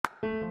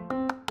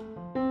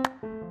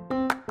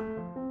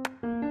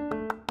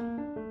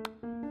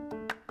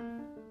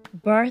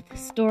Birth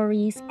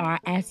stories are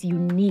as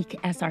unique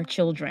as our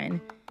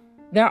children.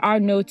 There are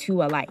no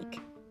two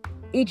alike.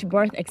 Each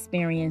birth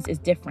experience is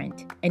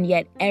different, and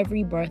yet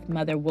every birth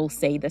mother will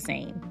say the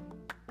same.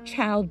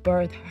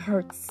 Childbirth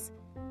hurts.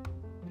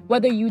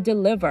 Whether you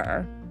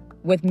deliver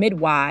with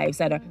midwives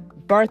at a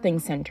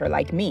birthing center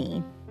like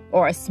me,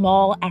 or a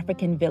small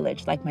African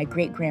village like my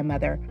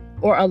great-grandmother,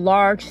 or a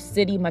large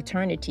city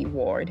maternity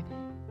ward,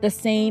 the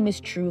same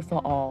is true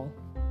for all.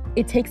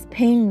 It takes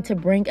pain to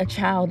bring a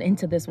child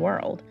into this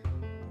world.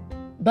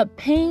 But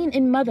pain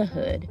in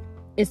motherhood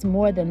is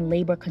more than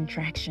labor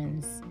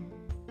contractions.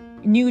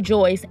 New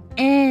joys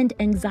and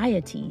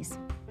anxieties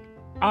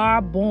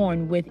are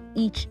born with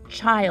each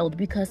child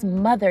because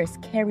mothers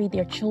carry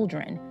their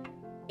children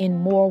in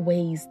more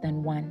ways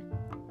than one.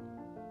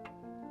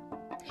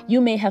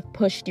 You may have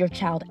pushed your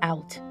child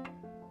out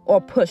or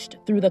pushed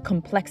through the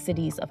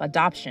complexities of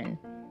adoption,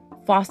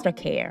 foster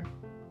care,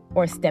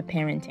 or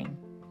step-parenting.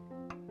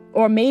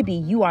 Or maybe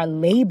you are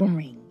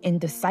laboring in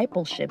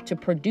discipleship to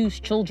produce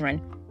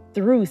children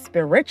through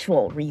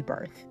spiritual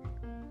rebirth.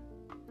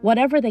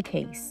 Whatever the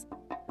case,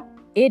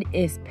 it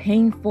is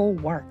painful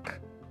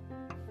work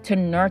to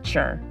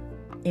nurture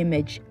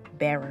image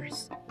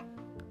bearers.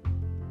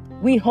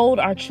 We hold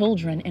our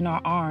children in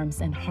our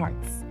arms and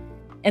hearts,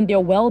 and their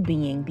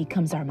well-being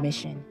becomes our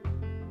mission.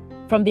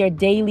 From their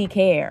daily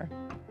care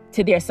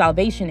to their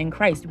salvation in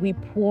Christ, we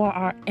pour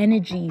our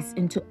energies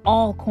into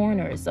all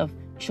corners of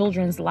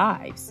children's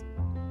lives.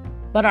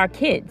 But our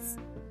kids,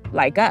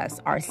 like us,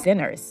 are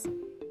sinners.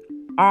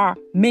 Our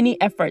many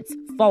efforts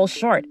fall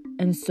short,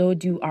 and so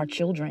do our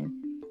children.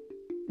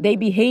 They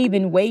behave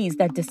in ways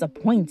that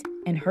disappoint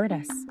and hurt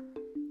us.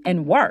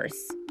 And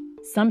worse,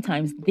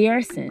 sometimes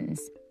their sins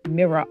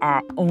mirror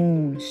our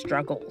own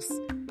struggles.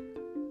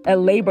 A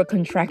labor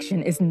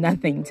contraction is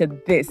nothing to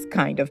this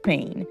kind of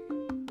pain.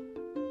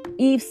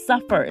 Eve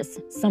suffers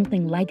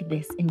something like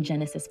this in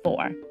Genesis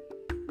 4.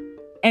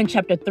 And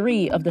chapter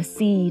 3 of The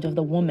Seed of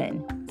the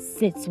Woman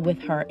sits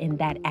with her in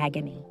that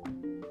agony.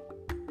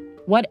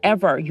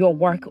 Whatever your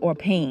work or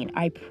pain,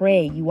 I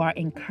pray you are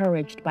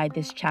encouraged by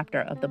this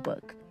chapter of the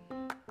book.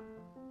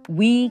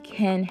 We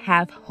can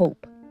have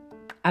hope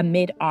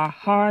amid our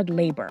hard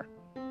labor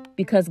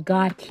because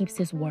God keeps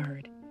his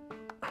word.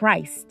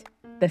 Christ,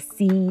 the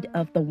seed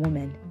of the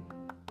woman,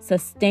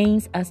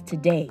 sustains us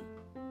today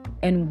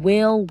and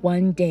will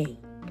one day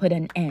put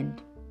an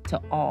end to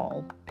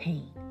all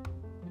pain.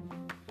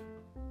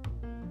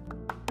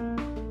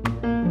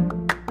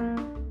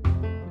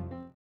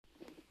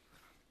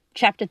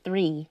 Chapter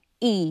 3,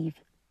 Eve,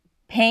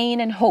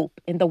 Pain and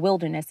Hope in the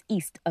Wilderness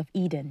East of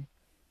Eden.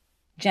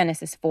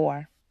 Genesis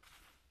 4.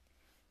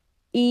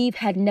 Eve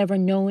had never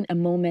known a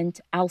moment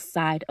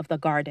outside of the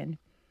garden.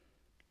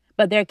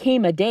 But there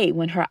came a day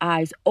when her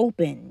eyes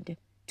opened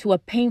to a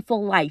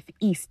painful life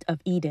east of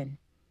Eden.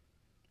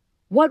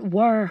 What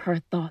were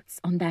her thoughts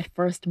on that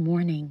first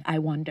morning, I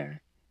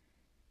wonder?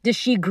 Did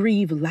she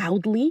grieve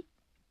loudly?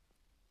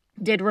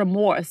 Did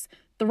remorse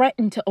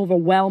threaten to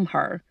overwhelm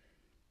her?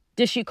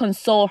 Did she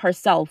console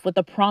herself with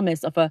the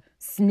promise of a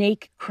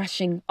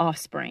snake-crushing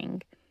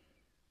offspring?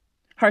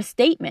 Her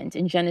statement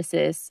in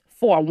Genesis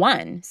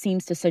 4:1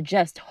 seems to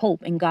suggest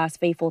hope in God's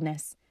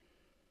faithfulness.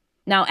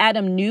 Now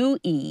Adam knew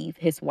Eve,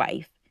 his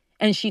wife,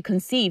 and she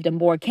conceived and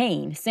bore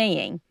Cain,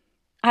 saying,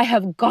 I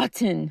have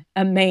gotten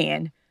a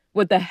man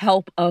with the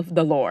help of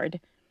the Lord.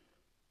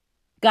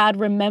 God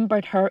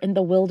remembered her in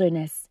the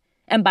wilderness,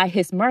 and by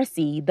his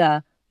mercy,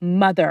 the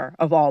mother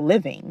of all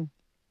living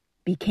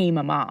became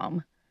a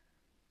mom.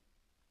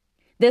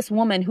 This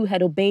woman who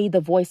had obeyed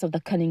the voice of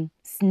the cunning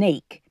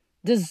snake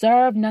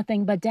deserved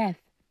nothing but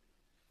death.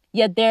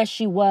 Yet there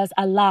she was,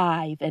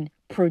 alive and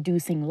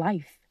producing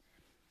life.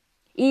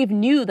 Eve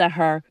knew that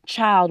her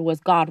child was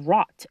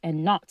God-wrought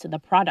and not the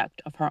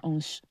product of her own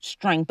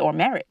strength or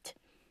merit.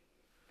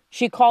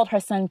 She called her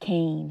son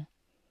Cain.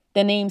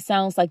 The name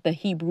sounds like the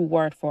Hebrew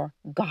word for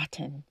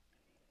gotten.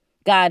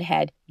 God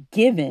had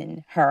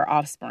given her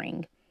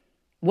offspring.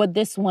 Would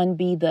this one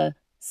be the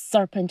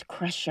serpent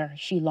crusher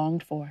she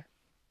longed for?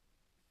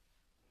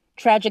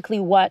 Tragically,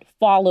 what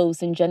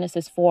follows in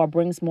Genesis 4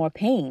 brings more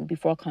pain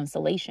before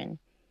consolation.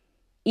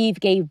 Eve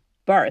gave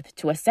birth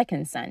to a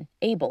second son,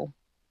 Abel.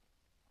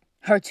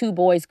 Her two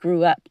boys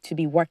grew up to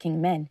be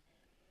working men.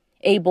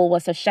 Abel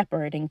was a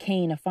shepherd and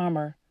Cain a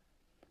farmer.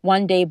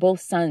 One day,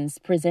 both sons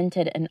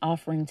presented an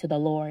offering to the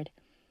Lord.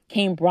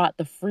 Cain brought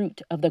the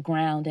fruit of the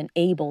ground and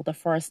Abel the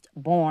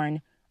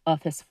firstborn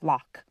of his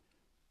flock.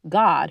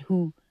 God,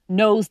 who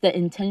knows the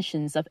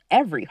intentions of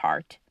every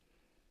heart,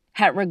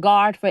 had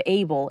regard for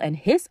Abel and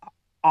his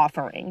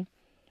offering,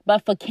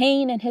 but for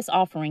Cain and his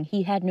offering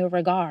he had no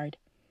regard.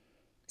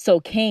 So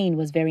Cain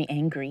was very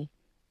angry,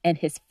 and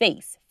his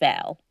face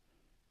fell.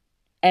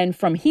 And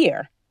from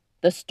here,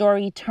 the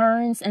story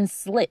turns and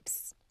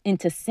slips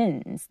into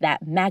sins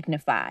that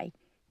magnify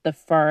the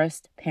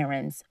first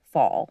parent's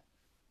fall.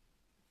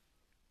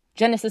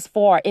 Genesis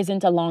 4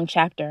 isn't a long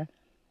chapter,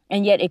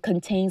 and yet it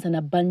contains an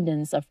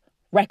abundance of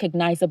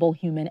recognizable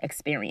human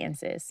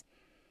experiences.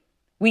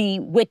 We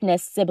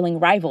witness sibling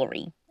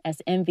rivalry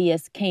as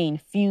envious Cain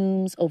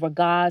fumes over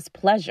God's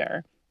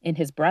pleasure in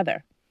his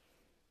brother.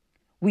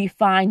 We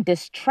find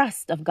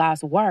distrust of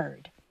God's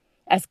word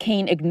as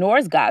Cain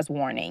ignores God's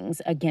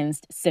warnings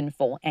against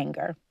sinful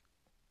anger.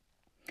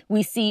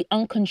 We see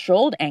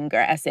uncontrolled anger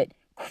as it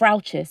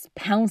crouches,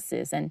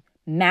 pounces, and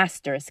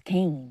masters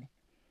Cain.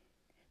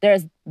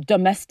 There's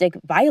domestic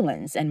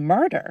violence and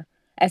murder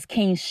as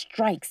Cain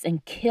strikes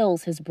and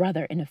kills his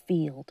brother in a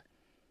field.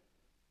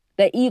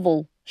 The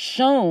evil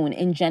shown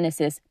in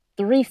Genesis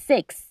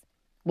 3:6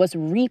 was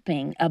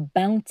reaping a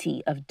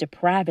bounty of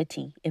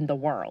depravity in the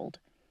world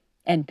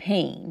and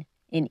pain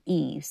in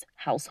Eve's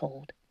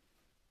household.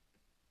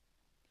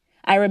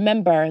 I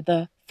remember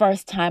the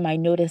first time I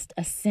noticed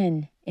a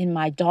sin in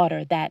my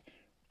daughter that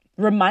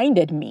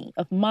reminded me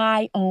of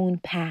my own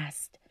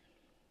past.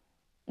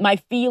 My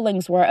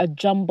feelings were a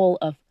jumble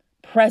of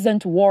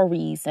present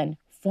worries and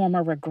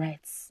former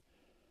regrets.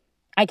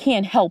 I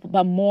can't help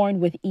but mourn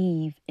with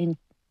Eve in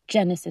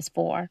Genesis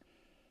 4.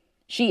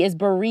 She is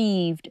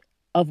bereaved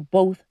of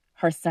both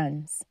her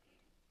sons.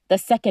 The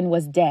second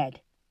was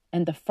dead,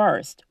 and the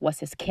first was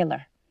his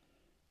killer.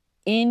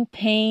 In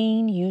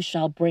pain you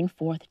shall bring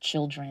forth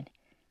children.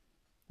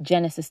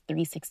 Genesis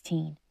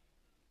 3:16.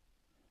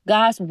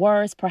 God's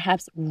words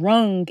perhaps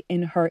rung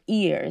in her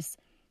ears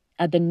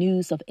at the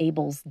news of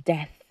Abel's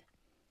death.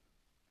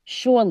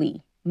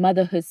 Surely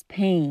motherhood's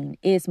pain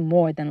is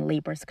more than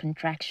labor's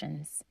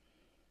contractions.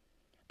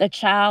 The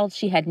child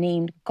she had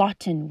named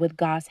gotten with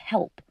God's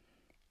help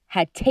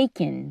had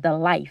taken the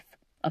life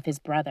of his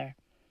brother,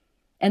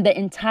 and the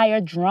entire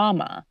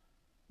drama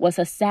was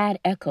a sad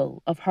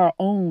echo of her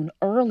own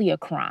earlier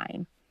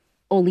crime,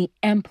 only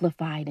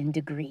amplified in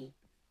degree.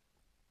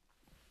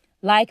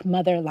 Like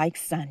mother, like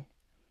son,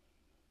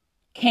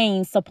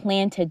 Cain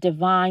supplanted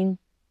divine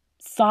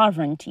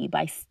sovereignty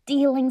by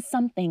stealing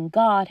something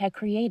God had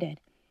created.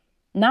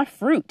 Not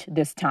fruit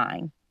this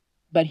time,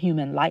 but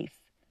human life.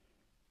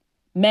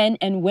 Men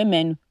and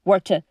women were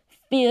to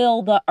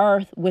fill the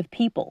earth with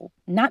people,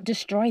 not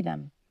destroy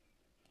them.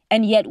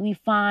 And yet we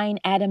find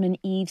Adam and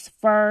Eve's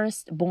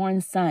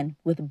firstborn son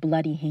with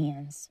bloody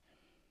hands.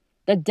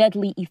 The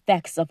deadly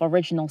effects of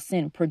original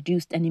sin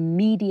produced an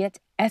immediate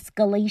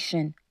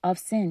escalation of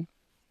sin.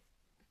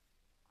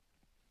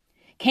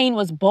 Cain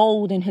was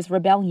bold in his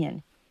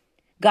rebellion.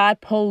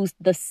 God posed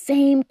the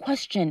same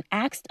question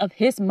asked of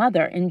his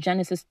mother in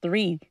Genesis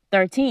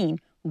 3:13.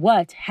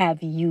 What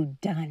have you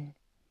done?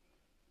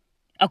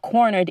 A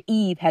cornered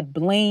Eve had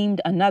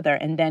blamed another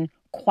and then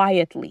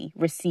quietly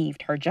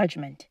received her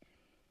judgment.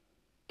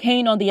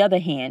 Cain, on the other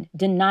hand,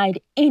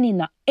 denied any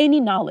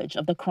knowledge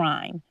of the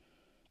crime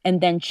and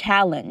then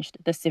challenged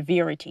the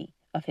severity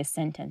of his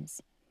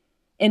sentence.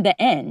 In the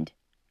end,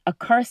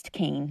 accursed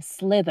Cain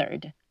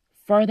slithered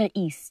further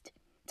east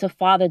to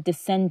father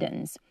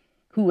descendants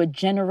who would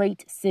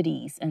generate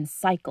cities and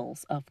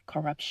cycles of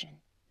corruption.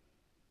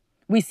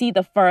 We see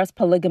the first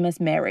polygamous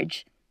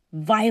marriage,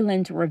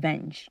 violent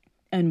revenge,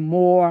 and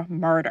more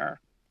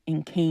murder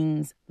in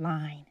Cain's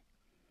line.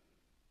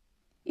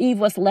 Eve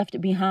was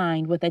left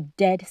behind with a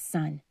dead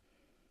son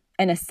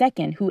and a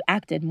second who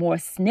acted more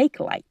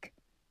snake-like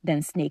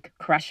than snake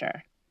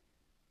crusher.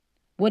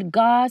 Would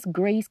God's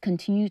grace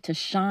continue to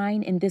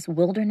shine in this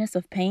wilderness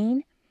of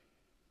pain?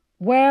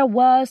 Where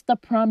was the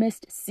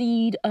promised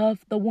seed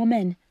of the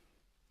woman?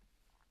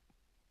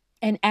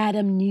 And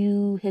Adam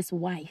knew his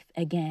wife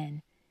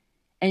again,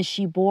 and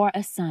she bore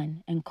a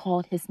son and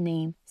called his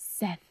name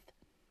Seth.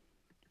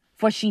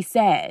 For she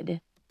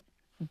said,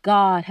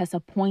 God has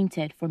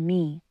appointed for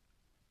me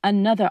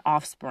another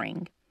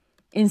offspring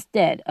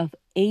instead of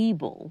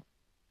Abel,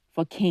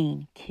 for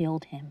Cain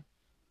killed him.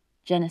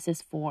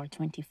 Genesis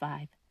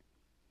 4:25.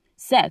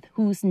 Seth,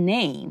 whose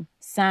name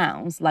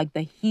sounds like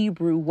the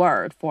Hebrew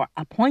word for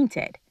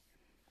appointed,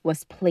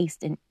 was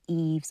placed in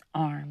Eve's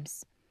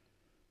arms.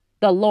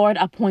 The Lord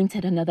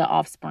appointed another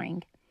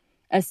offspring,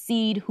 a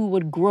seed who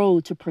would grow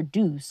to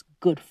produce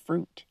good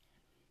fruit.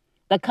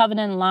 The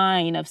covenant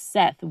line of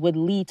Seth would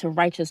lead to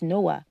righteous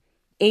Noah,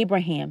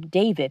 Abraham,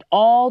 David,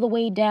 all the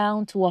way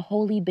down to a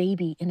holy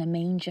baby in a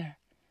manger.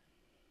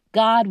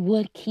 God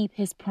would keep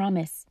his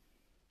promise.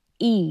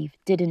 Eve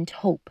didn't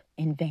hope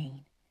in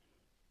vain.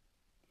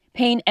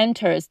 Pain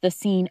enters the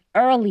scene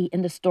early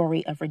in the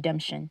story of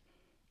redemption.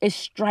 It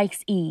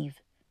strikes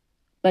Eve,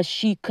 but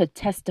she could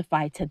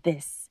testify to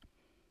this.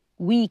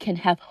 We can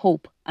have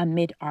hope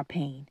amid our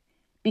pain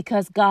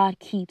because God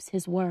keeps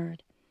his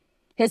word.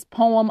 His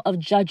poem of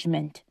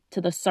judgment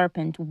to the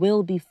serpent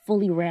will be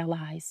fully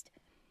realized.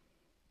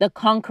 The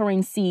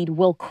conquering seed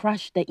will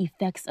crush the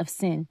effects of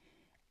sin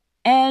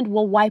and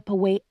will wipe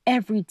away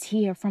every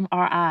tear from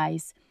our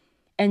eyes,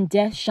 and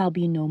death shall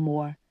be no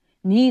more.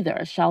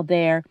 Neither shall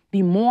there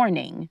be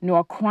mourning,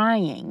 nor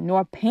crying,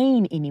 nor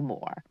pain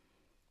anymore.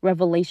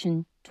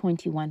 Revelation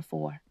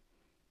 21:4.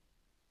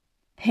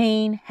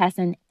 Pain has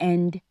an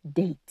end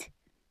date.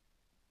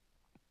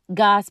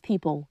 God's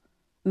people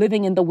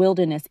living in the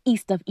wilderness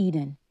east of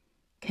Eden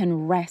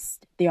can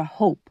rest their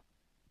hope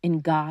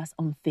in God's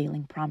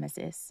unfailing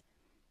promises.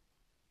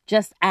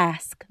 Just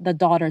ask the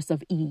daughters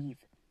of Eve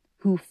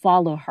who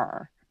follow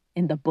her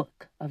in the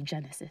book of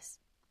Genesis.